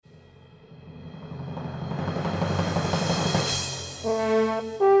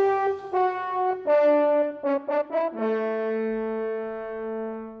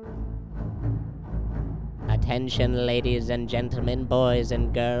Attention, ladies and gentlemen, boys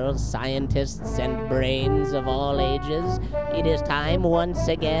and girls, scientists and brains of all ages. It is time once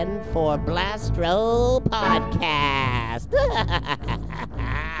again for Blastro Podcast.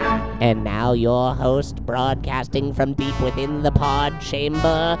 And now your host, broadcasting from deep within the pod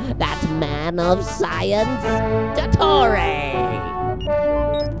chamber, that man of science, Dottore.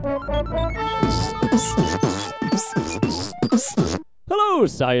 Hello,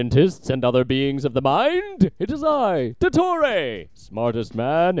 scientists and other beings of the mind. It is I, Dottore, smartest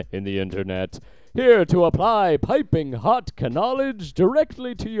man in the internet, here to apply piping hot knowledge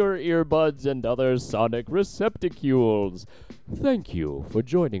directly to your earbuds and other sonic receptacles. Thank you for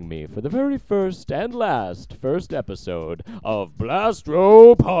joining me for the very first and last episode of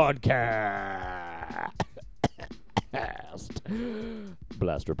Blastro Podcast.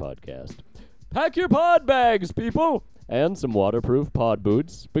 Blaster Podcast. Pack your pod bags, people, and some waterproof pod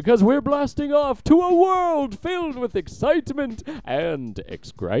boots, because we're blasting off to a world filled with excitement and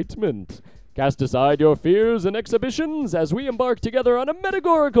excitement. Cast aside your fears and exhibitions as we embark together on a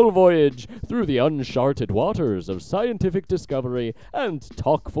metaphorical voyage through the uncharted waters of scientific discovery and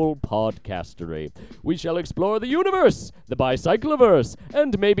talkful podcastery. We shall explore the universe, the bicycliverse,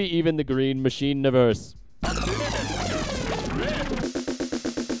 and maybe even the green machine-niverse.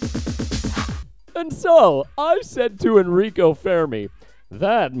 And so, I said to Enrico Fermi,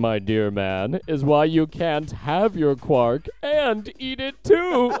 that, my dear man, is why you can't have your quark and eat it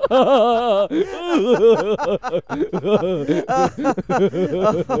too. How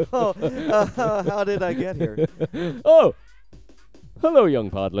did I get here? Oh, hello,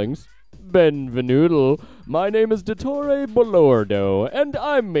 young podlings. Benvenuto. My name is Dottore Bolordo, and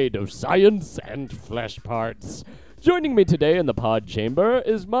I'm made of science and flesh parts. Joining me today in the pod chamber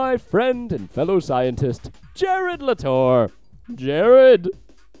is my friend and fellow scientist, Jared Latour. Jared,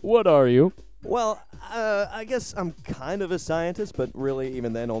 what are you? Well, I guess I'm kind of a scientist, but really,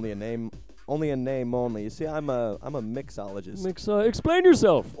 even then, only a name only. You see, I'm a mixologist. Explain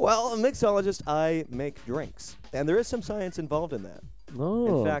yourself. Well, a mixologist, I make drinks, and there is some science involved in that.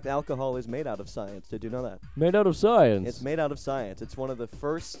 Oh. In fact, alcohol is made out of science. Did you know that? Made out of science? It's made out of science. It's one of the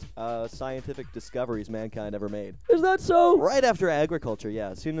first scientific discoveries mankind ever made. Is that so? Right after agriculture, yeah.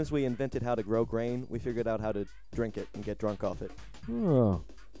 As soon as we invented how to grow grain, we figured out how to drink it and get drunk off it. Oh.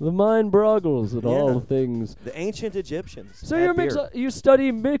 The mind boggles at all things. The ancient Egyptians. So had you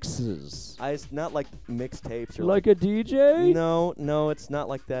study mixes? Not like mixtapes or like a DJ? No, it's not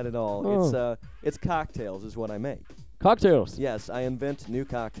like that at all. Oh. It's cocktails is what I make. Cocktails? Yes, I invent new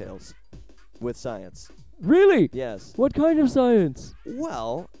cocktails with science. Really? Yes. What kind of science?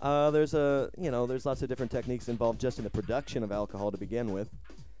 Well, there's lots of different techniques involved just in the production of alcohol to begin with.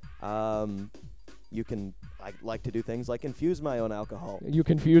 I like to do things like infuse my own alcohol. You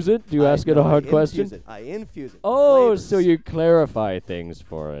confuse it? Do you ask it a hard question? I infuse it. Oh, Flavors. so you clarify things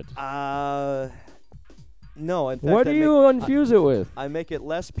for it. No, in fact, What do you infuse it with? I make it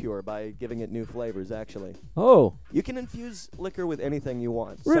less pure by giving it new flavors, actually. Oh. You can infuse liquor with anything you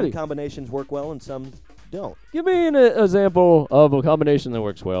want. Really? Some combinations work well and some don't. Give me an example of a combination that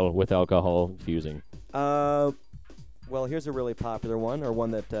works well with alcohol infusing. Well, here's a really popular one, or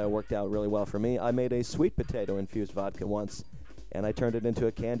one that worked out really well for me. I made a sweet potato infused vodka once, and I turned it into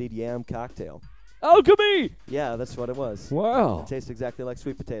a candied yam cocktail. Alchemy! Yeah, that's what it was. Wow. It tastes exactly like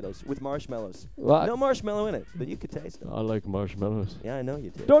sweet potatoes with marshmallows. Well, No marshmallow in it, but you could taste them. I like marshmallows. Yeah, I know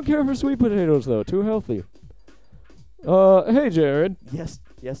you do. Don't care for sweet potatoes, though. Too healthy. Hey, Jared. Yes,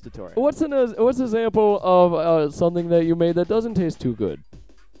 Dottore. What's an example of something that you made that doesn't taste too good?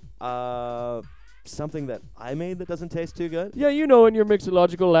 Something that I made that doesn't taste too good? Yeah, you know, in your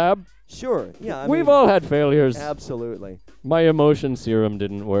mixological lab. Sure. Yeah, We've all had failures. Absolutely. My emotion serum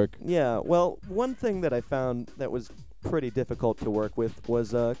didn't work. Yeah, well, one thing that I found that was pretty difficult to work with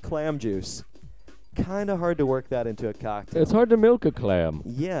was clam juice. Kind of hard to work that into a cocktail. It's hard to milk a clam.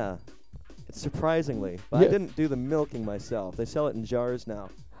 Yeah, surprisingly. But Yeah. I didn't do the milking myself. They sell it in jars now.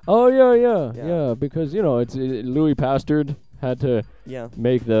 Oh, yeah. Yeah. Because, it's Louis Pasteur had to Yeah,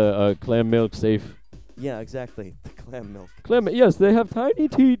 make the clam milk safe. yeah, exactly. The clam milk. Yes, they have tiny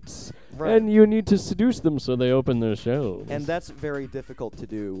teats, Right. and you need to seduce them so they open their shells. And that's very difficult to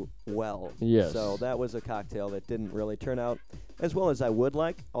do well. Yes. So that was a cocktail that didn't really turn out as well as I would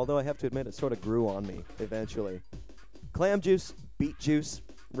like, although I have to admit it sort of grew on me eventually. Clam juice, beet juice,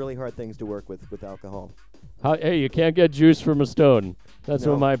 really hard things to work with alcohol. Hey, you can't get juice from a stone. That's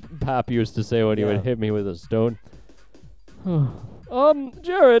No. what my pap used to say when he Yeah. would hit me with a stone.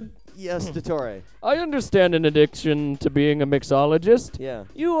 Jared, Yes, Dottore. I understand an addiction to being a mixologist. Yeah.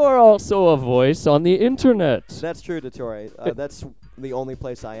 You are also a voice on the internet. That's true, Dottore. That's the only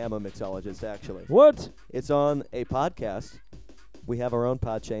place I am a mixologist, actually. What? It's on a podcast. We have our own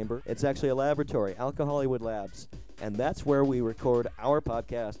pod chamber. It's actually a laboratory, Alka Hollywood Labs. And that's where we record our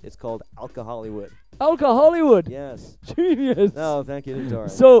podcast. It's called Alka Hollywood. Alka Hollywood. Yes. Genius. Oh, thank you, Dora.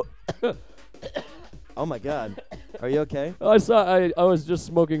 So Oh my God. Are you okay? I was just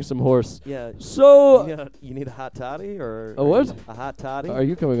smoking some horse. Yeah. So You need a hot toddy or A what? A hot toddy? are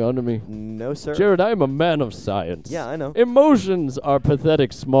you coming on to me? No, sir. Jared, I am a man of science. Yeah, I know. Emotions are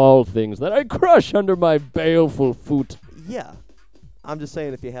pathetic small things that I crush under my baleful foot. Yeah. I'm just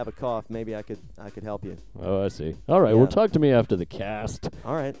saying, if you have a cough, maybe I could help you. Oh, I see. All right, Yeah. well, talk to me after the cast.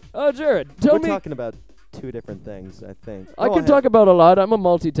 All right. Jared, tell We're me. talking about two different things, I think. I Go can ahead. talk about a lot. I'm a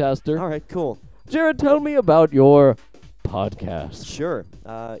multitasker. All right, cool. Jared, tell me about your podcast. Sure.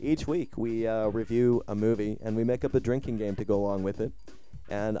 Each week we review a movie and we make up a drinking game to go along with it,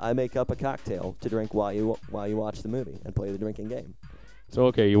 and I make up a cocktail to drink while you watch the movie and play the drinking game. So,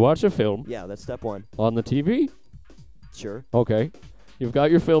 okay, you watch a film Yeah, that's step one. on the TV. Sure. Okay. You've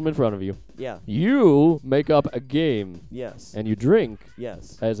got your film in front of you. Yeah. You make up a game, Yes. and you drink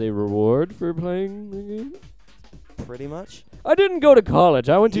Yes. as a reward for playing the game? Pretty much. I didn't go to college.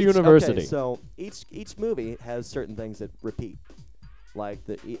 I went to Each- university. Okay, so each movie has certain things that repeat. Like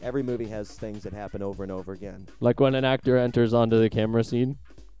every movie has things that happen over and over again. Like when an actor enters onto the camera scene.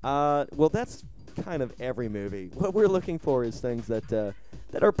 Well, that's kind of every movie. What we're looking for is things that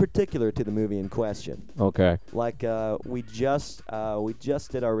are particular to the movie in question. Okay. Like we just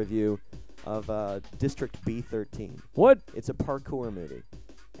did our review of District B13. What? It's a parkour movie,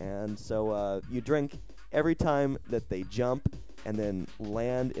 and so you drink every time that they jump and then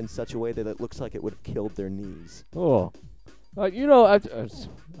land in such a way that it looks like it would have killed their knees. Oh. You know, I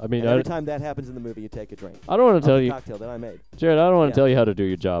mean, And every time that happens in the movie, you take a drink. I don't want Of to tell the you, cocktail that I made. Jared, I don't want to Yeah. tell you how to do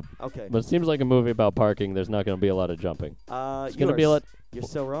your job. Okay. But it seems like a movie about parking. There's not going to be a lot of jumping. It's going to be a lot. You're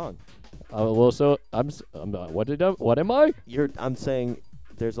so wrong. Well, so what am I? I'm saying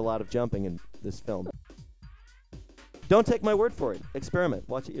there's a lot of jumping in this film. Don't take my word for it. Experiment.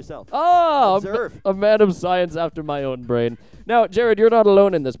 Watch it yourself. Ah, Observe. a man of science after my own brain. Now, Jared, you're not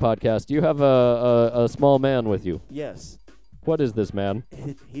alone in this podcast. You have a small man with you. Yes. What is this man?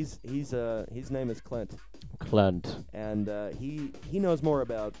 His name is Clint, Clint. and he knows more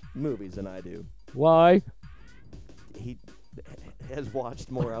about movies than I do. Why? He has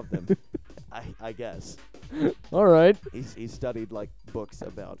watched more of them. I guess All right. he's studied like books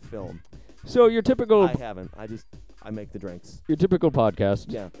about film. So your typical I haven't. I make the drinks. your typical podcast.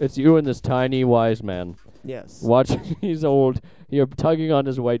 Yeah. It's you and this tiny wise man Yes. watching. He's old. You're tugging on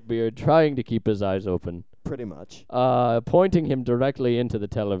his white beard, trying to keep his eyes open. Pretty much. Pointing him directly into the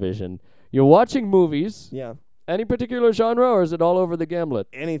television. You're watching movies. Yeah. Any particular genre, or is it all over the gambit?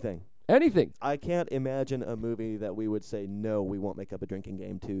 Anything. Anything. I can't imagine a movie that we would say no, we won't make up a drinking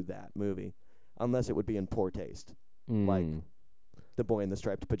game to that movie, unless it would be in poor taste, like Mm. The Boy in the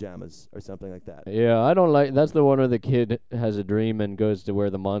Striped Pajamas or something like that. Yeah, I don't like. That's the one where the kid has a dream and goes to where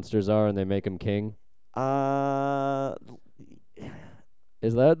the monsters are, and they make him king.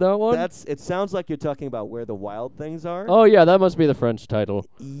 Is that one? It sounds like you're talking about Where the Wild Things Are. Oh yeah, that must be the French title.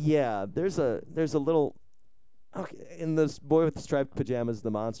 Yeah, there's a little. Okay, in this Boy with the Striped Pajamas, the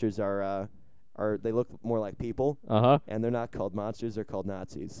monsters are they look more like people, Uh-huh. and they're not called monsters; they're called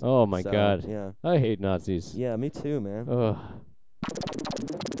Nazis. Oh my So, God. Yeah. I hate Nazis. Yeah, me too, man. Ugh.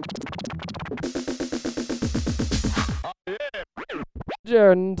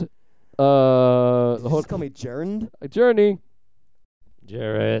 Jared, Just call me Jerned. Journey.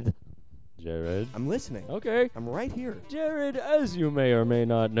 Jared. I'm listening. Okay. I'm right here. Jared, as you may or may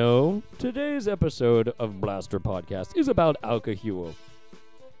not know, today's episode of Blaster Podcast is about alcohol.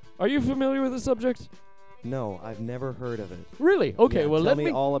 Are you familiar with the subject? No, I've never heard of it. Really? Okay, Yeah, well, tell let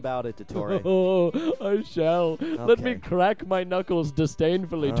me all about it, Dottore. Oh, I shall. Let me Okay. crack my knuckles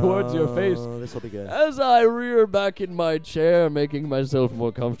disdainfully towards your face This will be good. as I rear back in my chair, making myself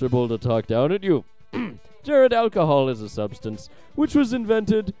more comfortable to talk down at you. Jared, alcohol is a substance which was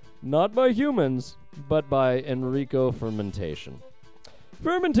invented not by humans, but by Enrico Fermentation.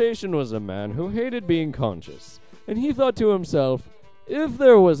 Fermentation was a man who hated being conscious, and he thought to himself, if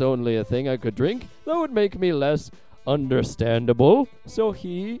there was only a thing I could drink that would make me less understandable, so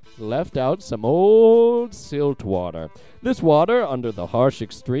he left out some old silt water. This water, under the harsh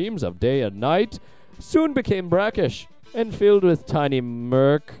extremes of day and night, soon became brackish and filled with tiny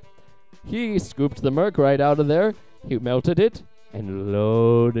murk. He scooped the murk right out of there, he melted it, and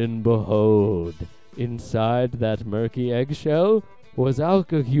lo and behold, inside that murky eggshell was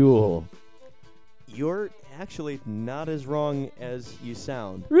alcohol. You're actually not as wrong as you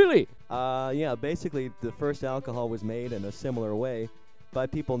sound. Really? Yeah, basically the first alcohol was made in a similar way by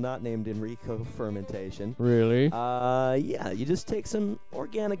people not named Enrico Fermentation. Really? Yeah, you just take some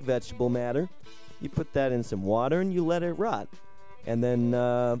organic vegetable matter, you put that in some water, and you let it rot. And then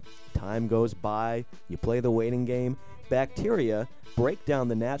time goes by, you play the waiting game. Bacteria break down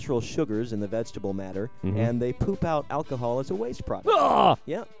the natural sugars in the vegetable matter, and they poop out alcohol as a waste product. Ah!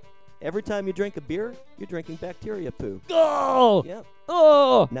 Yeah. Every time you drink a beer, you're drinking bacteria poo. Oh! Yeah.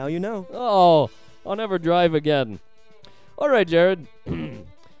 Oh! Now you know. Oh! I'll never drive again. All right, Jared.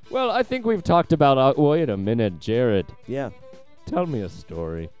 Well, I think we've talked about... wait a minute, Jared. Yeah. Tell me a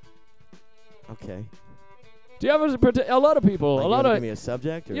story. Okay. Do you have a lot of people... Like, a you lot wanna of... give me a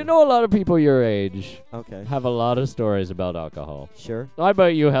subject? Or? You know, a lot of people your age Okay. have a lot of stories about alcohol. Sure. I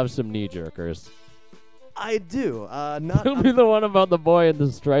bet you have some knee-jerkers. I do. Not. Tell me the one about the boy and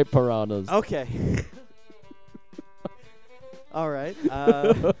the striped piranhas. Okay. All right.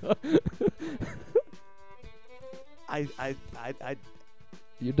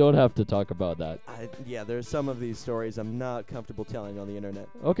 You don't have to talk about that. Yeah, there's some of these stories I'm not comfortable telling on the internet.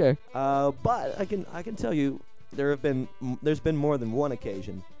 Okay. But I can tell you there's been more than one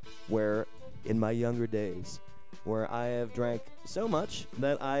occasion where in my younger days where I have drank so much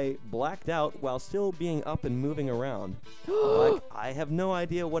that I blacked out while still being up and moving around. Like I have no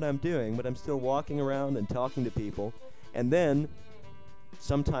idea what I'm doing, but I'm still walking around and talking to people. And then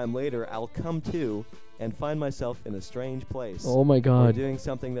sometime later I'll come to and find myself in a strange place. Oh my Or God. doing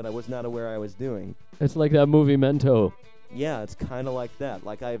something that I was not aware I was doing. It's like that movie Memento. Yeah, it's kind of like that.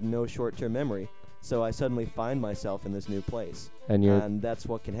 Like I have no short-term memory, so I suddenly find myself in this new place. And that's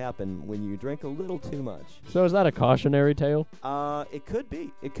what can happen when you drink a little too much. So is that a cautionary tale? It could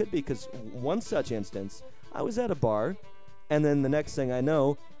be. It could be, because one such instance, I was at a bar, and then the next thing I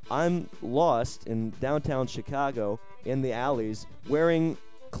know, I'm lost in downtown Chicago in the alleys wearing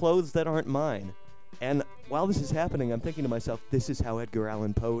clothes that aren't mine. And while this is happening, I'm thinking to myself, this is how Edgar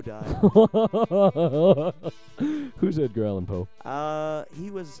Allan Poe died. Who's Edgar Allan Poe? He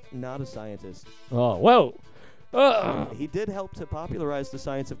was not a scientist. Oh, well. He did help to popularize the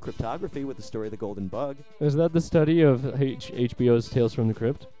science of cryptography with the story of the Golden Bug. Is that the study of HBO's Tales from the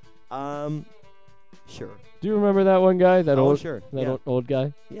Crypt? Sure. Do you remember that one guy? That old, sure. that Yeah. old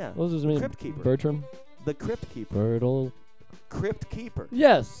guy? Yeah. What was his name? Crypt Keeper. Bertram? The Crypt Keeper. Bertle? Crypt Keeper.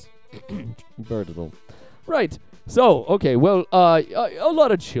 Yes. Bertle. Right. So, okay, well, a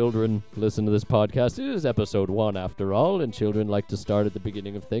lot of children listen to this podcast. It is episode 1 after all, and children like to start at the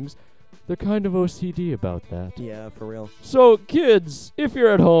beginning of things. They're kind of OCD about that. Yeah, for real. So, kids, if you're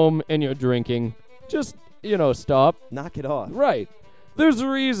at home and you're drinking, just, stop. Knock it off. Right. There's a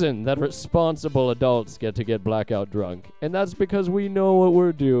reason that responsible adults get blackout drunk, and that's because we know what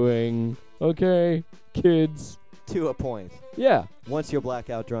we're doing. Okay? Kids. To a point. Yeah. Once you're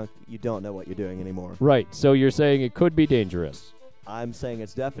blackout drunk, you don't know what you're doing anymore. Right. So you're saying it could be dangerous. I'm saying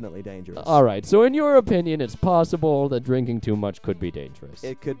it's definitely dangerous. All right. So in your opinion, it's possible that drinking too much could be dangerous.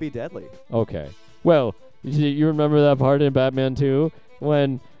 It could be deadly. Okay. Well, you remember that part in Batman 2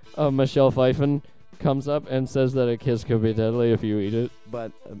 when Michelle Pfeiffer comes up and says that a kiss could be deadly if you eat it?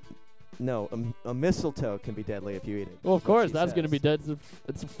 But, no, a mistletoe can be deadly if you eat it. Well, of course, that's going to be dead.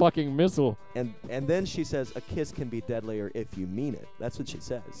 It's a fucking missile. And then she says a kiss can be deadlier if you mean it. That's what she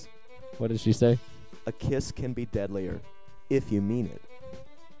says. What did she say? A kiss can be deadlier if you mean it.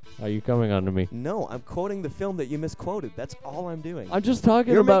 Are you coming on to me? No, I'm quoting the film that you misquoted. That's all I'm doing. I'm just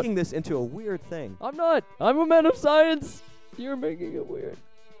talking You're about... making this into a weird thing. I'm not. I'm a man of science. You're making it weird.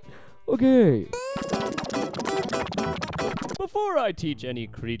 Okay. Before I teach any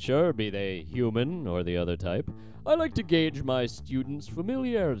creature, be they human or the other type, I like to gauge my students'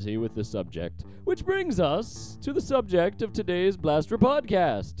 familiarity with the subject, which brings us to the subject of today's Blaster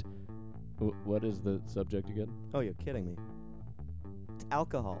podcast. What is the subject again? Oh, you're kidding me. It's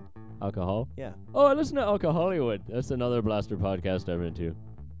alcohol. Alcohol? Yeah. Oh, I listen to Alcohol Hollywood. That's another Blaster podcast I'm into.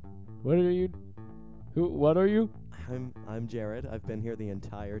 What are you? What are you? I'm Jared. I've been here the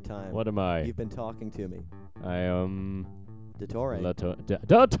entire time. What am I? You've been talking to me. I am... Dottore.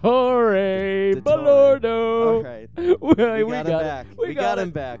 Dottore Balordo. All right. We got him back. We got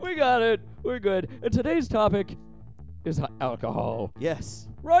him back. We got it. We're good. And today's topic is alcohol. Yes.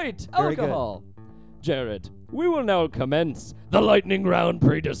 Right, Very good. alcohol. Jared, we will now commence the lightning round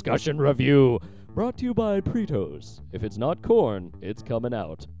pre-discussion review, brought to you by Pritos. If it's not corn, it's coming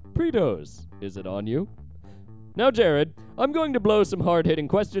out. Pritos, is it on you? Now, Jared, I'm going to blow some hard-hitting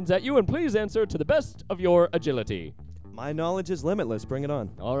questions at you, and please answer to the best of your agility. My knowledge is limitless. Bring it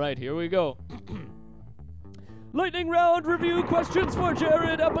on. All right, here we go. Lightning round review questions for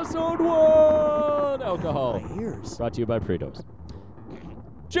Jared, episode 1. Alcohol. My ears. Brought to you by Fritos.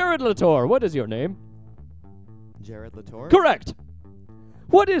 Jared Latour, what is your name? Jared Latour. Correct.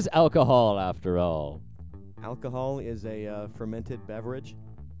 What is alcohol, after all? Alcohol is a fermented beverage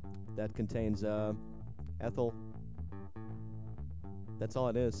that contains ethyl. That's all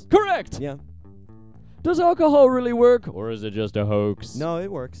it is. Correct. Yeah. Does alcohol really work, or is it just a hoax? No,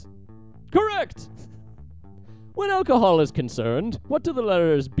 it works. Correct. When alcohol is concerned, what do the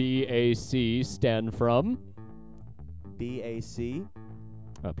letters BAC stand from? BAC.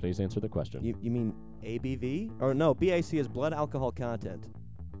 Please answer the question. You mean ABV? Or no, BAC is blood alcohol content.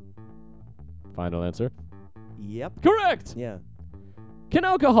 Final answer. Yep. Correct. Yeah. Can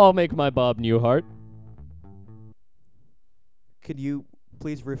alcohol make my Bob Newhart? Could you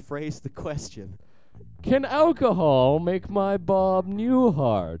please rephrase the question? Can alcohol make my Bob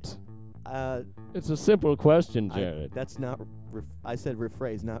Newhart? It's a simple question, Jared. That's not. I said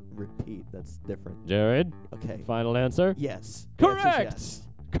rephrase, not repeat. That's different. Jared, Okay. final answer? Yes. The answer's Correct. yes.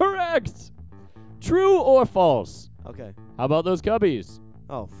 Correct. True or false? Okay. How about those cubbies?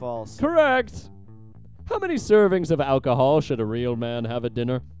 Oh, false. Correct. How many servings of alcohol should a real man have at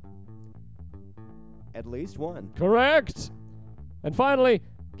dinner? At least one. Correct. And finally,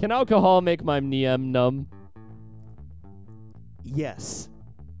 can alcohol make my Niem numb? Yes.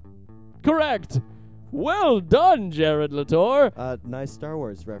 Correct. Well done, Jared Latour. Nice Star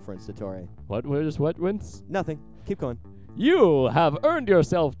Wars reference to Tori. What wins? Nothing. Keep going. You have earned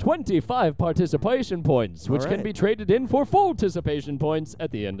yourself 25 participation points, which All can right. be traded in for full participation points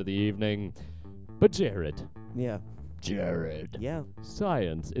at the end of the evening. But Jared, Yeah. Yeah.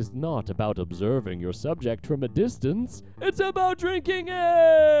 science is not about observing your subject from a distance. It's about drinking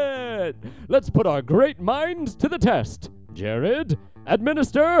it. Let's put our great minds to the test. Jared,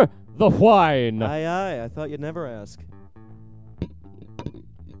 administer the wine. Aye. I thought you'd never ask.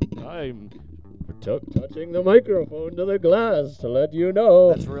 I'm touching the microphone to the glass to let you know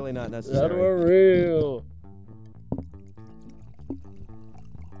That's really not that necessary. we're real.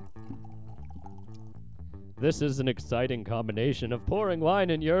 This is an exciting combination of pouring wine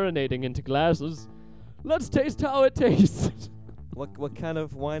and urinating into glasses. Let's taste how it tastes. What kind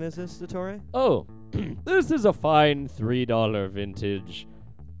of wine is this, Tori? Oh, this is a fine $3 vintage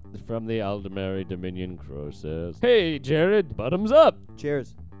from the Aldemary Dominion Process. Hey, Jared, bottoms up.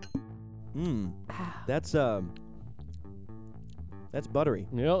 Cheers. That's buttery.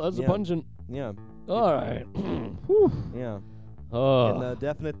 Yeah, that's a Yeah. pungent. Yeah. All right. Whew. Yeah. Oh. And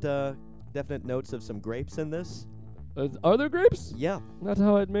definite notes of some grapes in this. Are there grapes? Yeah. That's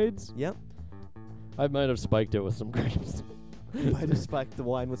how it made? Yep. I might have spiked it with some grapes. You might have spiked the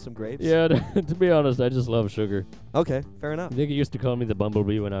wine with some grapes. Yeah, to be honest, I just love sugar. Okay. Fair enough. I think he used to call me the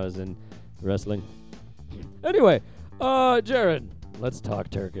bumblebee when I was in wrestling. Anyway, Jared, let's talk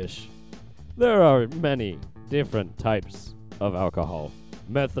Turkish. There are many different types of alcohol.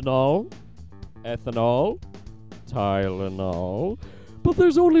 Methanol, ethanol, Tylenol. But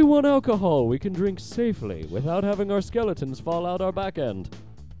there's only one alcohol we can drink safely without having our skeletons fall out our back end.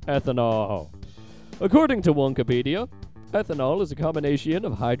 Ethanol. According to Wikipedia, ethanol is a combination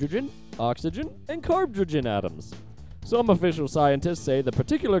of hydrogen, oxygen, and carbon atoms. Some official scientists say the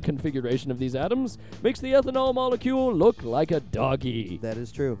particular configuration of these atoms makes the ethanol molecule look like a doggy. That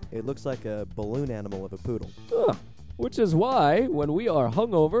is true. It looks like a balloon animal of a poodle. Which is why, when we are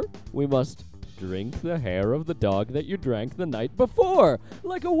hungover, we must drink the hair of the dog that you drank the night before,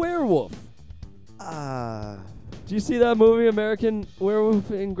 like a werewolf. Do you see that movie, American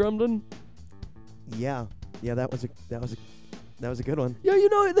Werewolf in Grumden? Yeah. Yeah, that was a good one. Yeah, you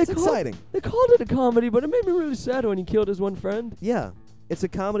know, It's exciting. They called it a comedy, but it made me really sad when he killed his one friend. Yeah. It's a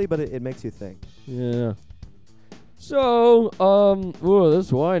comedy, but it makes you think. Yeah. So, whoa,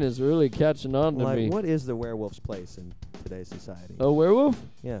 this wine is really catching on to Like, me. what is the werewolf's place in today's society? A werewolf?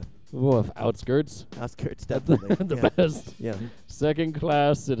 Yeah. Wolf, outskirts. Outskirts, At the, definitely. the best. Yeah.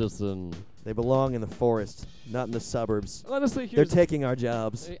 Second-class citizen. They belong in the forest, not in the suburbs. Honestly, They're here's... taking our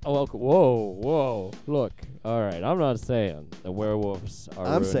jobs. Oh, whoa. Look, all right, I'm not saying the werewolves are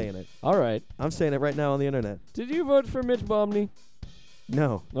I'm ruined. saying it. All right. I'm saying it right now on the internet. Did you vote for Mitch Romney?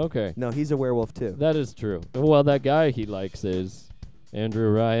 No. Okay. No, he's a werewolf too. That is true. Well, that guy he likes is Andrew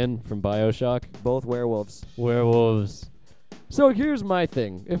Ryan from BioShock. Both werewolves. Werewolves. So here's my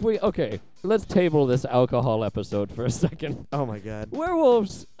thing. Let's table this alcohol episode for a second. Oh my god.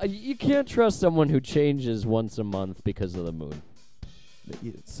 Werewolves, you can't trust someone who changes once a month because of the moon.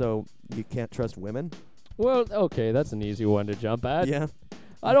 So you can't trust women? Well, okay, that's an easy one to jump at. Yeah.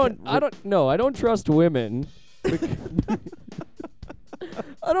 I don't trust women.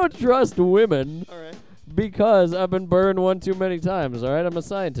 I don't trust women All right. because I've been burned one too many times, all right? I'm a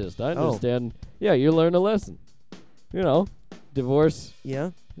scientist. I understand. Yeah, you learn a lesson. You know, divorce,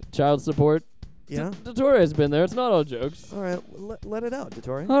 Yeah? child support. Yeah? Dottore been there. It's not all jokes. All right, let it out,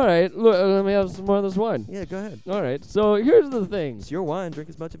 Dottore. All right, look, let me have some more of this wine. Yeah, go ahead. All right, so here's the thing. It's your wine. Drink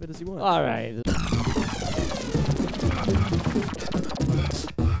as much of it as you want. All right.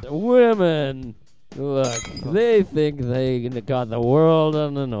 Women, look, they think they got the world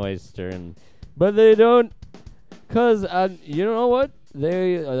on an oyster, but they don't, because you know what?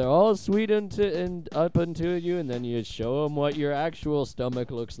 They're all sweet and up into you, and then you show them what your actual stomach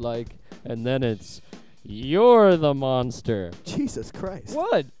looks like, and then you're the monster. Jesus Christ.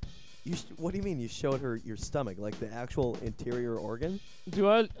 What? What do you mean you showed her your stomach, like the actual interior organ? Do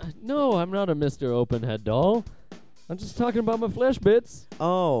I? No, I'm not a Mr. Openhead doll. I'm just talking about my flesh bits.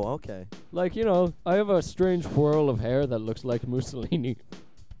 Oh, okay. Like, you know, I have a strange whirl of hair that looks like Mussolini.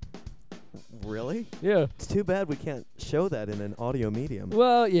 Really? Yeah. It's too bad we can't show that in an audio medium.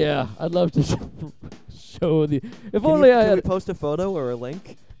 Well, yeah, I'd love to show the... If Can only I can we had... post a photo or a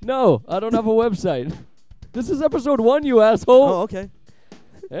link? No, I don't have a website. This is episode 1, you asshole. Oh, okay.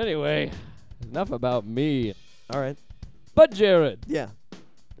 Anyway, enough about me. All right. But, Jared, Yeah.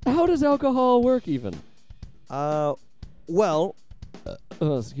 how does alcohol work even? Well,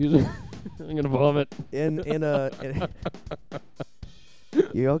 Oh, excuse me. I'm going to vomit. in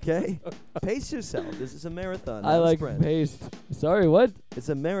you okay? Pace yourself. This is a marathon, not I a like sprint. paste. Sorry, what? It's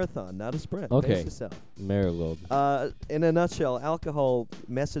a marathon, not a sprint. Okay. Pace yourself. Marigold. In a nutshell, alcohol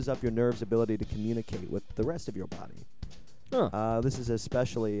messes up your nerves' ability to communicate with the rest of your body. Huh. This is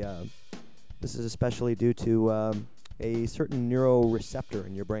especially due to a certain neuroreceptor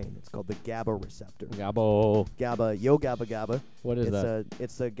in your brain. It's called the GABA receptor. Gabo. GABA, GABA. What is that?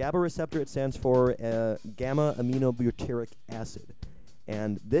 It's a GABA receptor. It stands for gamma aminobutyric acid.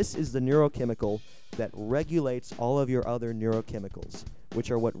 And this is the neurochemical that regulates all of your other neurochemicals,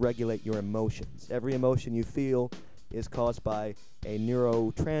 which are what regulate your emotions. Every emotion you feel is caused by a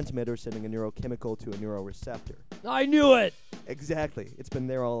neurotransmitter sending a neurochemical to a neuroreceptor. I knew it! Exactly. It's been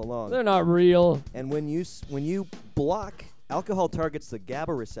there all along. They're not real. And when you block, alcohol targets the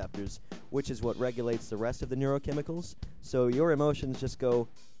GABA receptors, which is what regulates the rest of the neurochemicals. So your emotions just go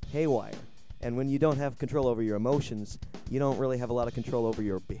haywire. And when you don't have control over your emotions, you don't really have a lot of control over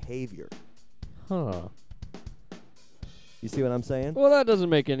your behavior. Huh. You see what I'm saying? Well, that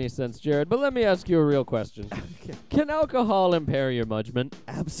doesn't make any sense, Jared, but let me ask you a real question. Okay. Can alcohol impair your judgment?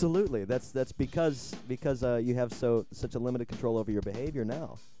 Absolutely. That's because you have such a limited control over your behavior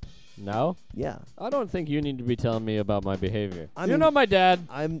now. No? Yeah. I don't think you need to be telling me about my behavior. I You're mean, not my dad.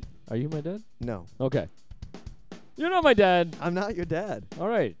 Are you my dad? No. Okay. You're not my dad. I'm not your dad. All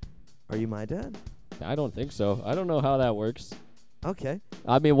right. Are you my dad? I don't think so. I don't know how that works. Okay.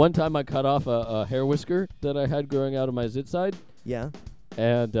 I mean, one time I cut off a hair whisker that I had growing out of my zit side, Yeah.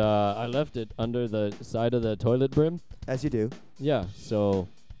 and I left it under the side of the toilet brim. As you do. Yeah, so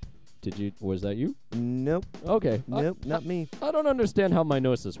was that you? Nope. Okay. Nope. Not me. I don't understand how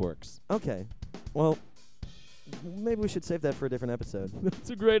mitosis works. Okay. Well, maybe we should save that for a different episode.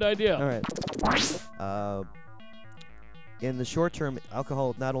 That's a great idea. All right. In the short term,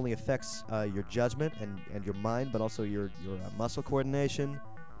 alcohol not only affects your judgment and your mind, but also your muscle coordination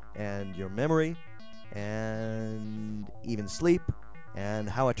and your memory and even sleep and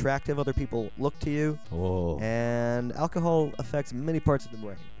how attractive other people look to you. Oh. And alcohol affects many parts of the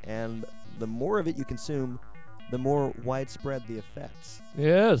brain. And the more of it you consume, the more widespread the effects.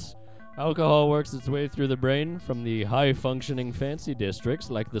 Yes. Alcohol works its way through the brain from the high-functioning fancy districts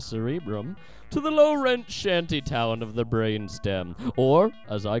like the cerebrum to the low-rent shanty town of the brainstem, or,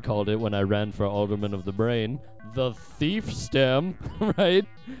 as I called it when I ran for alderman of the brain, the thief stem, right,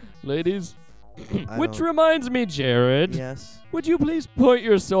 ladies? Which reminds me, Jared. Yes. Would you please point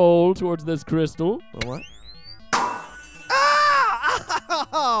your soul towards this crystal? What?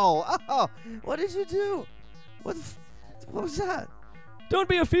 Oh! What did you do? What was that? Don't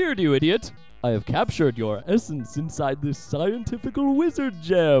be afeard, you idiot. I have captured your essence inside this scientifical wizard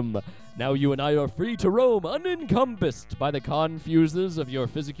gem. Now you and I are free to roam unencompassed by the confuses of your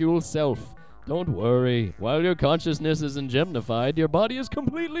physical self. Don't worry. While your consciousness is ingemnified, your body is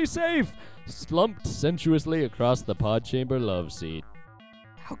completely safe, slumped sensuously across the pod chamber love seat.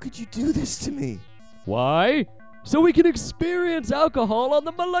 How could you do this to me? Why? So we can experience alcohol on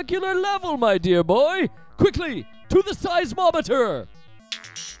the molecular level, my dear boy. Quickly, to the seismometer!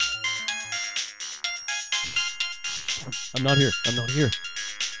 I'm not here.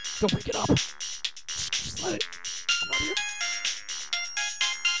 Don't pick it up. Just let it. I'm not here.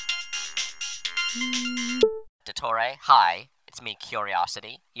 Dottore, hi. It's called me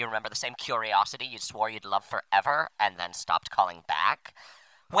Curiosity. You remember the same Curiosity you swore you'd love forever and then stopped calling back?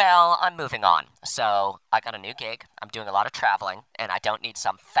 Well, I'm moving on. So I got a new gig. I'm doing a lot of traveling, and I don't need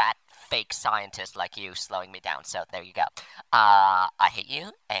some fat, fake scientist like you slowing me down. So there you go. I hate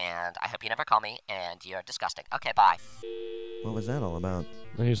you, and I hope you never call me, and you're disgusting. Okay, bye. What was that all about?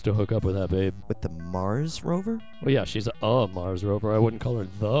 I used to hook up with that babe. With the Mars rover? Well, yeah, she's a Mars rover. I wouldn't call her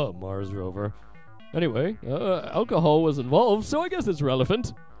the Mars rover. Anyway, alcohol was involved, so I guess it's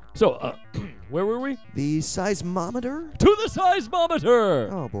relevant. So, where were we? The seismometer? To the seismometer!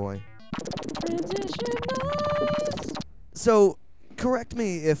 Oh, boy. So, correct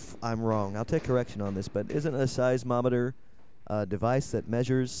me if I'm wrong. I'll take correction on this, but isn't a seismometer a device that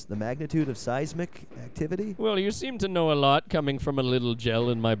measures the magnitude of seismic activity? Well, you seem to know a lot coming from a little gel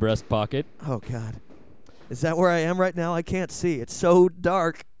in my breast pocket. Oh, God. Is that where I am right now? I can't see. It's so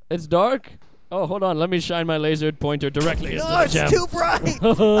dark. It's dark? Oh, hold on. Let me shine my lasered pointer directly into the gem. It's too bright!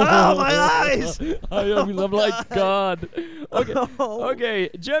 Oh, my eyes! I'm like God. Okay, okay,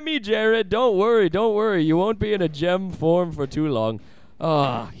 Jemmy Jared, don't worry. You won't be in a gem form for too long.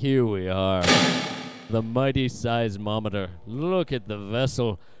 Ah, here we are. The mighty seismometer. Look at the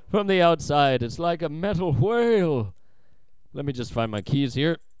vessel. From the outside, it's like a metal whale. Let me just find my keys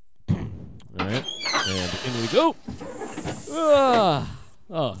here. All right, and in we go. Ah,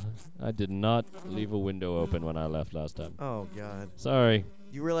 oh. I did not leave a window open when I left last time. Oh, God. Sorry.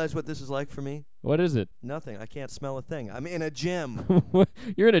 You realize what this is like for me? What is it? Nothing. I can't smell a thing. I'm in a gym.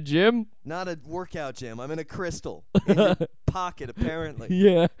 You're in a gym? Not a workout gym. I'm in a crystal. In your pocket, apparently.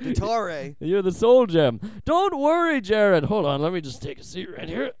 Yeah. Guitar. You're the soul gem. Don't worry, Jared. Hold on. Let me just take a seat right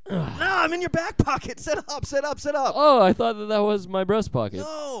here. No, I'm in your back pocket. Sit up. Oh, I thought that was my breast pocket.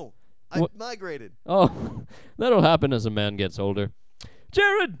 No. I migrated. Oh, that'll happen as a man gets older.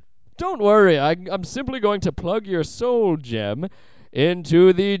 Jared! Don't worry, I'm simply going to plug your soul gem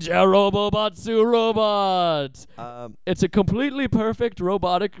into the Jerobobatsu robot. It's a completely perfect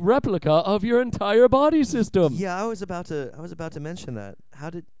robotic replica of your entire body system. Yeah, I was about to mention that.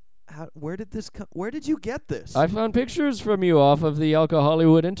 Where did you get this? I found pictures from you off of the Alka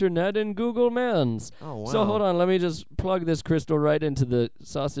Hollywood internet and Google Mans. Oh, wow. So hold on, let me just plug this crystal right into the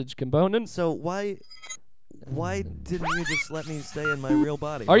sausage component. So why didn't you just let me stay in my real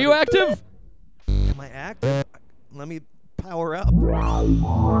body? Are you active? Am I active? Let me power up.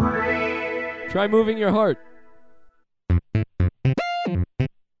 Try moving your heart.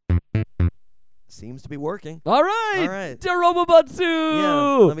 Seems to be working. All right. All right. Jerobobatsu.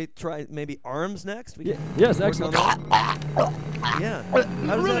 Yeah. Let me try maybe arms next. Yes, excellent. Yeah.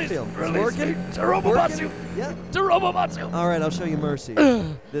 How does that feel? It's working? Jerobobatsu. Yeah. Jerobobatsu. All right, I'll show you mercy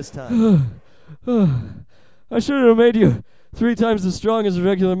this time. I should have made you 3 times as strong as a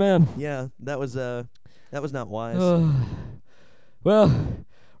regular man. Yeah, that was not wise. Well,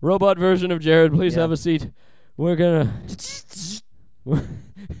 robot version of Jared, please have a seat. We're gonna.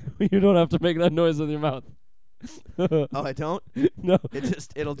 You don't have to make that noise with your mouth. Oh, I don't? No.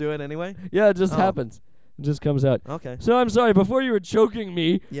 It'll do it anyway? Yeah, it just happens. It just comes out. Okay. So I'm sorry, before you were choking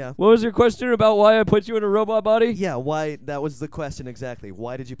me, yeah. What was your question about why I put you in a robot body? Yeah, why? That was the question exactly.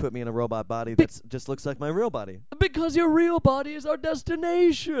 Why did you put me in a robot body that just looks like my real body? Because your real body is our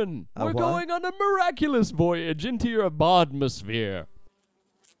destination. We're going on a miraculous voyage into your bodmosphere.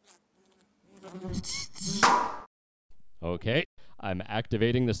 Okay. I'm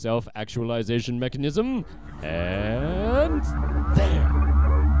activating the self-actualization mechanism. And there.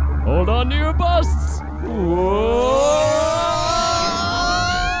 Hold on to your busts. Whoa!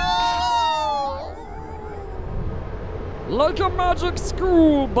 Like a magic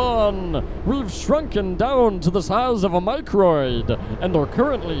school bun, we've shrunken down to the size of a microid and are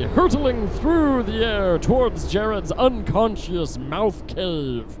currently hurtling through the air towards Jared's unconscious mouth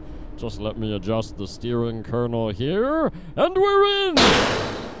cave. Just let me adjust the steering kernel here, and we're in!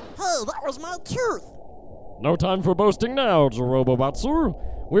 Hey, that was my tooth! No time for boasting now, Jerobobatsu.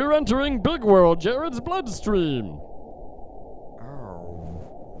 We're entering Big World Jared's bloodstream.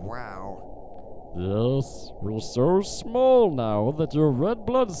 Oh, wow. Yes, we're so small now that your red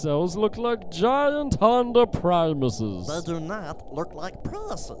blood cells look like giant Honda Primuses. They do not look like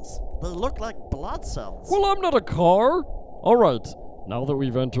Priuses. They look like blood cells. Well, I'm not a car. All right. Now that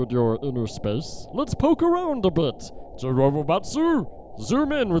we've entered your inner space, let's poke around a bit. Jerobobatsu,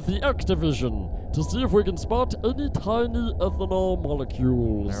 zoom in with the Activision to see if we can spot any tiny ethanol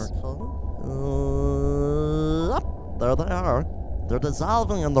molecules. There they are. They're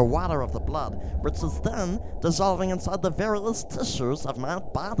dissolving in the water of the blood, which is then dissolving inside the various tissues of my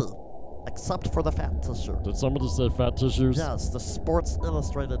body, except for the fat tissue. Did somebody say fat tissues? Yes, the Sports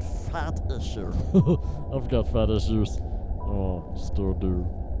Illustrated fat issue. I've got fat issues. Oh, still do.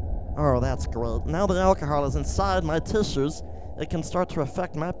 Oh, that's great. Now the alcohol is inside my tissues, it can start to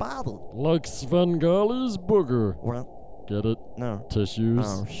affect my body. Like Svengali's booger. Well, Get it? no. Tissues.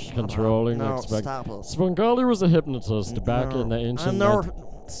 Oh, shut Controlling. up. No, expect- stop it. Svengali was a hypnotist back in the ancient... I know.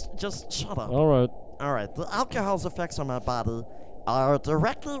 Just shut up. Alright. All right, the alcohol's effects on my body are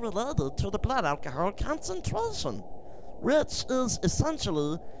directly related to the blood alcohol concentration, which is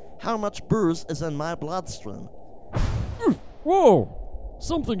essentially how much booze is in my bloodstream. Whoa!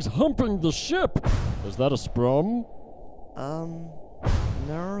 Something's humping the ship! Is that a sprum?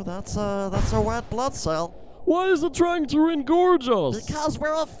 No, that's a white blood cell. Why is it trying to engorge us? Because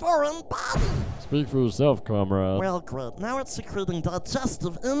we're a foreign body. Speak for yourself, comrade. Well, great. Now it's secreting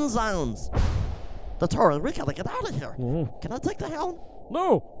digestive enzymes. Dottore, we gotta get out of here. Can I take the helm?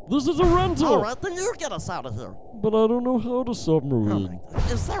 No! This is a rental! All right, then you get us out of here. But I don't know how to submarine.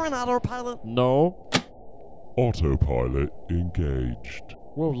 Is there an autopilot? No? Autopilot engaged.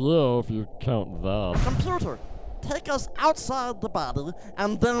 Well, yeah, if you count that. Computer, take us outside the body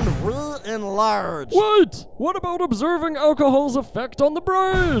and then re-enlarge. Wait! What about observing alcohol's effect on the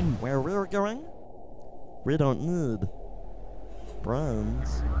brain? Where we're going, we don't need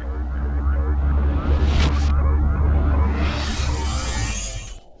brains.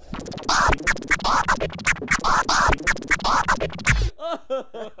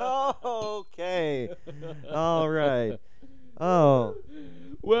 Okay. All right. Oh.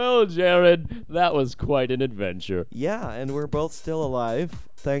 Well, Jared, that was quite an adventure. Yeah, and we're both still alive.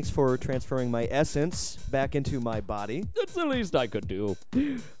 Thanks for transferring my essence back into my body. That's the least I could do.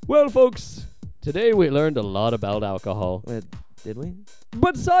 Well, folks, today we learned a lot about alcohol. Did we?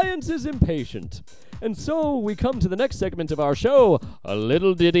 But science is impatient. And so we come to the next segment of our show, a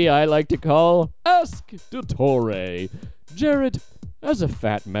little ditty I like to call Ask Dottore. Jared, as a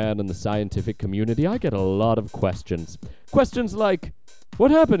fat man in the scientific community, I get a lot of questions. Questions like,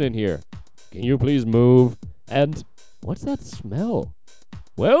 what happened in here? Can you please move? And what's that smell?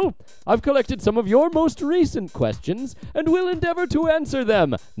 Well, I've collected some of your most recent questions and will endeavor to answer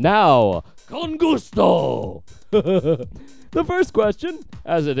them now. Con gusto! The first question,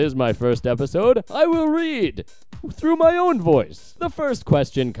 as it is my first episode, I will read through my own voice. The first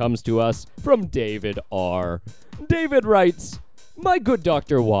question comes to us from David R. David writes, My good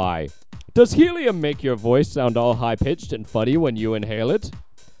Dr. Y, does helium make your voice sound all high-pitched and funny when you inhale it?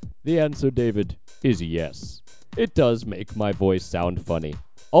 The answer, David, is yes. It does make my voice sound funny.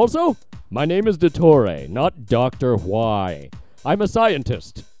 Also, my name is Dottore, not Dr. Y. I'm a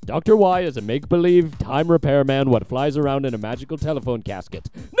scientist. Dr. Y is a make-believe time repairman what flies around in a magical telephone casket.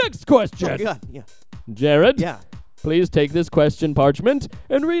 Next question! Oh, God. Yeah. Jared? Yeah. Please take this question parchment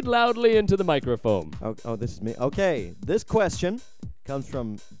and read loudly into the microphone. Oh, this is me. Okay. This question comes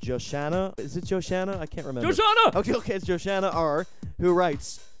from Joshana. Is it Joshana? I can't remember. Joshana! Okay, it's Joshana R., who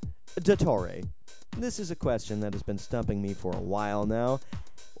writes, Dottore, this is a question that has been stumping me for a while now.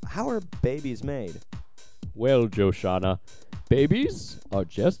 How are babies made? Well, Joshana, babies are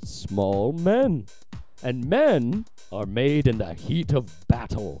just small men. And men are made in the heat of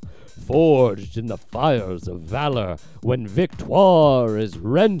battle, forged in the fires of valor, when victoire is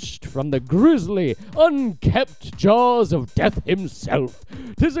wrenched from the grisly, unkept jaws of death himself.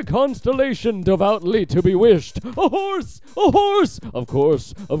 'Tis a constellation devoutly to be wished. A horse! A horse! Of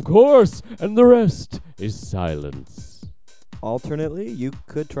course, and the rest is silence. Alternately, you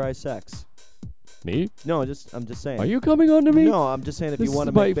could try sex. Me? No, I'm just saying. Are you coming on to me? No, I'm just saying if This you want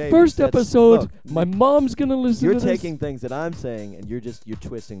to is my make babies. first that's- episode. look, My mom's gonna listen you're to this. taking things that I'm saying and you're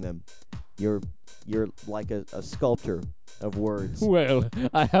twisting them. You're like a sculptor of words. Well,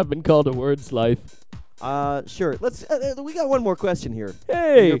 I have been called a wordslife. Sure. Let's. We got one more question here.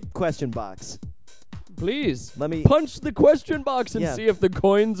 Hey! Your question box. Please, Let me. punch the question box and Yeah. see if the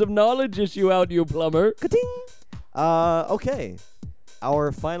coins of knowledge issue out, you plumber. Ka-ting! Okay.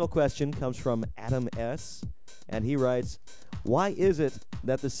 Our final question comes from Adam S., and he writes, why is it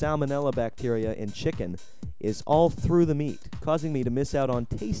that the salmonella bacteria in chicken is all through the meat, causing me to miss out on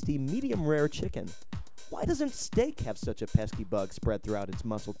tasty medium rare chicken? Why doesn't steak have such a pesky bug spread throughout its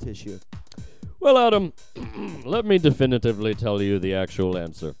muscle tissue? Well, Adam, let me definitively tell you the actual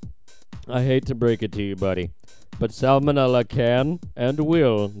answer. I hate to break it to you, buddy, but salmonella can and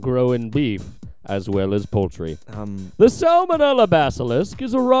will grow in beef as well as poultry. The Salmonella basilisk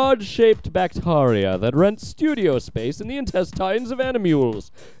is a rod-shaped bacteria that rents studio space in the intestines of animals,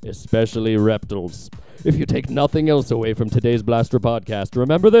 especially reptiles. If you take nothing else away from today's Blaster podcast,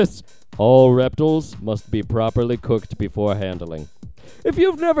 remember this: all reptiles must be properly cooked before handling. If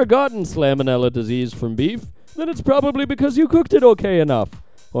you've never gotten salmonella disease from beef, then it's probably because you cooked it okay enough.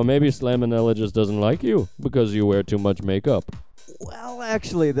 Or maybe Slamonella just doesn't like you because you wear too much makeup. Well,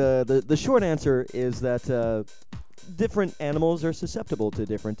 actually, the short answer is that different animals are susceptible to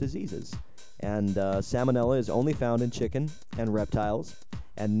different diseases. And salmonella is only found in chicken and reptiles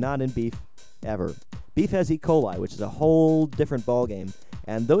and not in beef ever. Beef has E. coli, which is a whole different ballgame.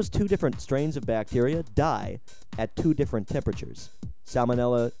 And those two different strains of bacteria die at two different temperatures.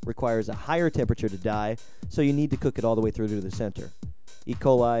 Salmonella requires a higher temperature to die, so you need to cook it all the way through to the center. E.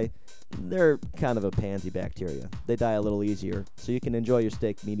 coli, they're kind of a pansy bacteria. They die a little easier, so you can enjoy your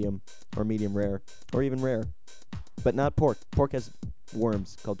steak medium or medium rare, or even rare. But not pork. Pork has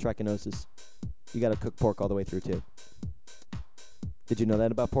worms called trichinosis. You gotta cook pork all the way through, too. Did you know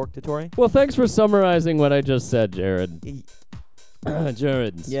that about pork, Dottore? Well, thanks for summarizing what I just said, Jared.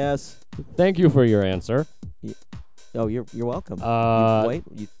 Jared. Yes. Thank you for your answer. Oh, you're welcome. Wait,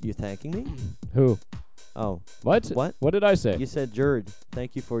 you thanking me? Who? Oh. What? What? What did I say? You said, Jared,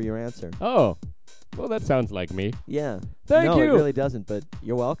 thank you for your answer. Oh. Well, that sounds like me. Yeah. Thank no, you. it really doesn't, but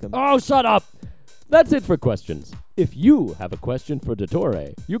you're welcome. Oh, shut up! That's it for questions. If you have a question for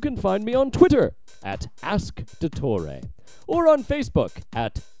Dottore, you can find me on Twitter at AskDottore or on Facebook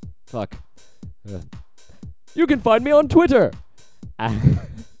at You can find me on Twitter.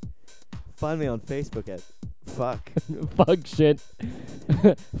 Find me on Facebook at fuck shit.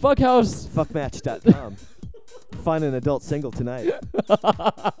 Fuckhouse. fuckmatch.com. Find an adult single tonight.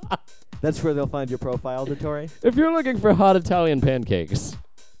 That's where they'll find your profile, Dottore. If you're looking for hot Italian pancakes,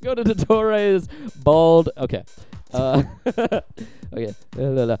 go to Dottore's bald. Okay. Okay.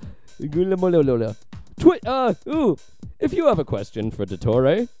 If you have a question for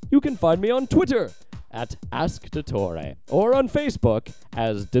Dottore, you can find me on Twitter at AskDottore or on Facebook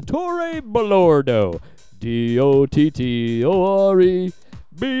as Dottore Balordo. DOTTORE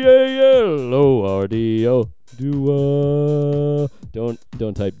BALORDO. Dua.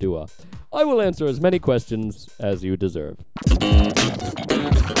 Don't type dua. I will answer as many questions as you deserve.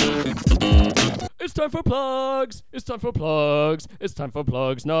 It's time for plugs. It's time for plugs. It's time for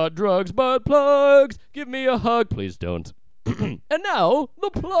plugs, not drugs, but plugs. Give me a hug, please don't. And now, the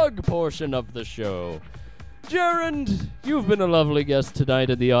plug portion of the show. Jared, you've been a lovely guest tonight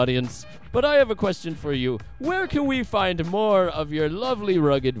in the audience, but I have a question for you. Where can we find more of your lovely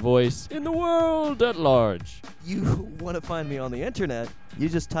rugged voice in the world at large? You want to find me on the internet, you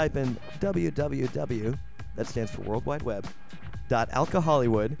just type in www, that stands for World Wide Web,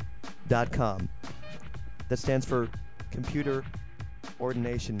 .alcohollywood.com. That stands for Computer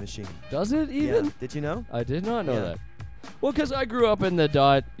Ordination Machine. Does it even? Yeah. Did you know? I did not know Yeah. that. Well, because I grew up in the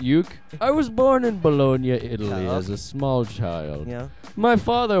 .uke. I was born in Bologna, Italy, Oh. as a small child. Yeah. My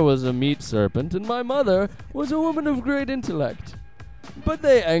father was a meat serpent, and my mother was a woman of great intellect. But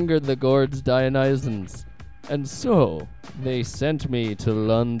they angered the gourds Dionysians, and so they sent me to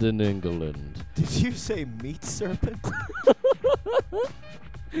London, England. Did you say meat serpent?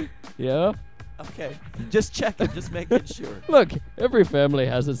 Yeah? Okay. Just checking, just making sure. Look, every family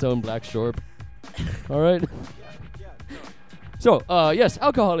has its own black shorp. All right? So, yes,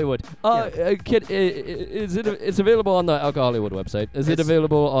 Alcohol Hollywood. Kid, it's available on the Alcohol Hollywood website. Is it It's-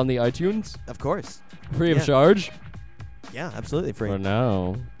 available on the iTunes? Of course. Free of Yeah. charge? Yeah, absolutely free. For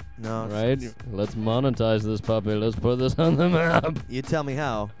now. No. Right? Let's monetize this puppy. Let's put this on the map. You tell me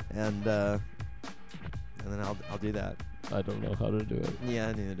how, and then I'll do that. I don't know how to do it.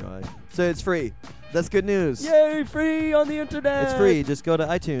 Yeah, neither do I. So it's free. That's good news. Yay, free on the internet. It's free. Just go to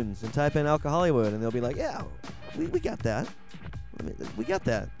iTunes and type in Alcohol Hollywood, and they'll be like, yeah, we got that. We got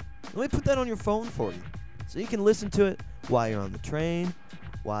that. Let me put that on your phone for you. So you can listen to it while you're on the train,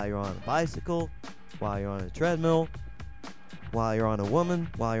 while you're on a bicycle, while you're on a treadmill, while you're on a woman,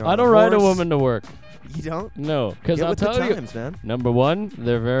 while you're on I a don't ride a horse. woman to work. You don't? No, because Get I'll with the tell you. times, man. Number one,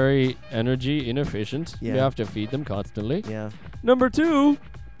 they're very energy inefficient. You Yeah. have to feed them constantly. Yeah. Number two,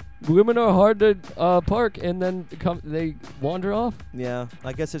 women are hard to park and then they wander off. Yeah.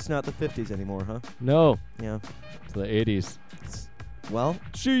 I guess it's not the 50s anymore, huh? No, Yeah. it's the 80s. Well,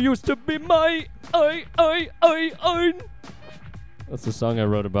 She used to be my I. That's the song I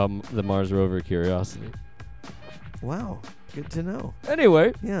wrote about the Mars rover Curiosity. wow. Good to know.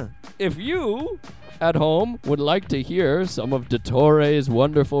 Anyway, Yeah. if you at home would like to hear some of Dottore's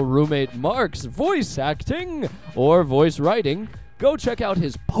wonderful roommate Mark's voice acting or voice writing, go check out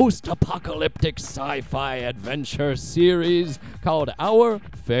his post-apocalyptic sci-fi adventure series called Our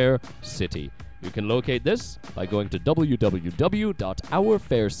Fair City. You can locate this by going to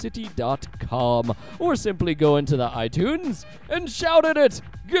www.ourfaircity.com or simply go into the iTunes and shout at it.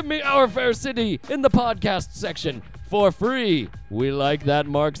 Give me Our Fair City in the podcast section for free. We like that,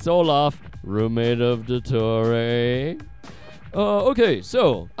 Mark Soloff, roommate of Dottore. Okay,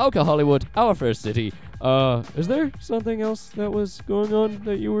 so Alka Hollywood, our first city. Is there something else that was going on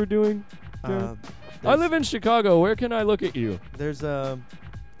that you were doing? Jared? I live in Chicago. Where can I look at you? There's that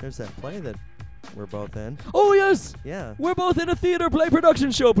play that we're both in. Oh, yes! Yeah. We're both in a theater play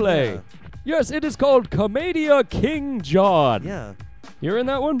production show play. Yeah. Yes, it is called Commedia King John. Yeah. You're in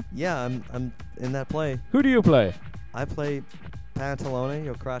that one? Yeah, I'm in that play. Who do you play? I play Pantalone,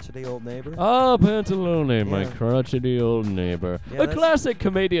 your crotchety old neighbor. Ah, Pantalone, my Yeah. crotchety old neighbor. Yeah, A that's- classic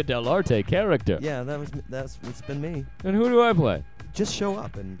Commedia dell'arte character. Yeah, it's been me. And who do I play? Just show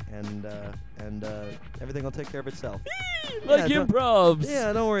up and everything will take care of itself. Like don't- improvs.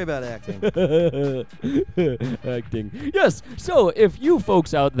 Yeah, don't worry about acting. Acting. Yes. So if you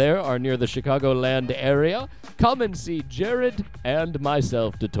folks out there are near the Chicagoland area, come and see Jared and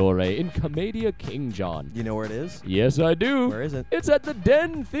myself, Dottore, in Commedia King John. You know where it is? Yes, I do. Where is it? It's at the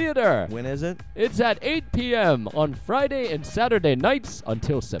Den Theater. When is it? It's at 8 p.m. on Friday and Saturday nights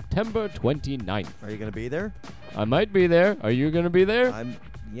until September 29th. Are you gonna be there? I might be there. Are you going to be there? I'm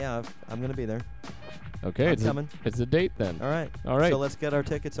gonna be there. Okay, I'm it's coming. It's a date then. All right. All right. So let's get our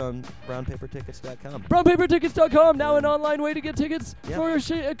tickets on brownpapertickets.com. BrownPaperTickets.com, now an online way to get tickets Yeah. for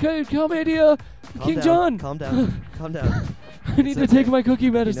Commedia Calm King down. John. Calm down. Calm down. I need to It's take okay. my cookie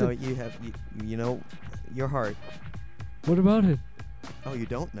You medicine. know you know your heart. What about it? Oh, you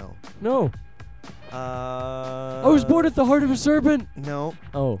don't know. No. I I was born at the heart of a serpent. No,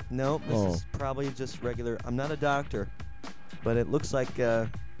 Oh. no. This Oh. is probably just regular. I'm not a doctor, but it looks like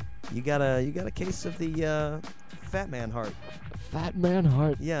you got a case of the fat man heart. Fat man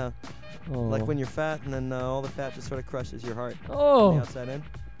heart. Yeah, Oh. like when you're fat and then all the fat just sort of crushes your heart from the Oh. outside in.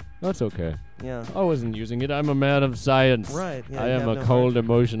 That's okay. Yeah. I wasn't using it. I'm a man of science. Right. Yeah, I you am have a no cold, heart.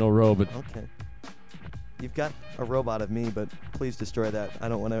 emotional robot. Okay. You've got a robot of me, but please destroy that. I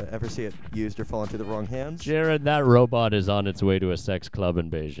don't want to ever see it used or fall into the wrong hands. Jared, that robot is on its way to a sex club in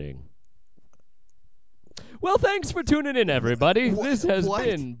Beijing. Well, thanks for tuning in, everybody. What? This has What?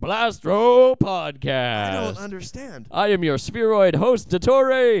 been Blastro Podcast. I don't understand. I am your spheroid host,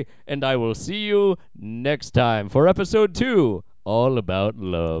 Dottore, and I will see you next time for episode 2, all about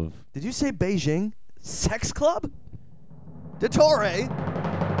love. Did you say Beijing sex club? Dottore.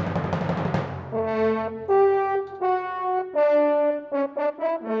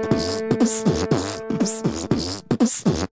 Psst, psst, psst, psst.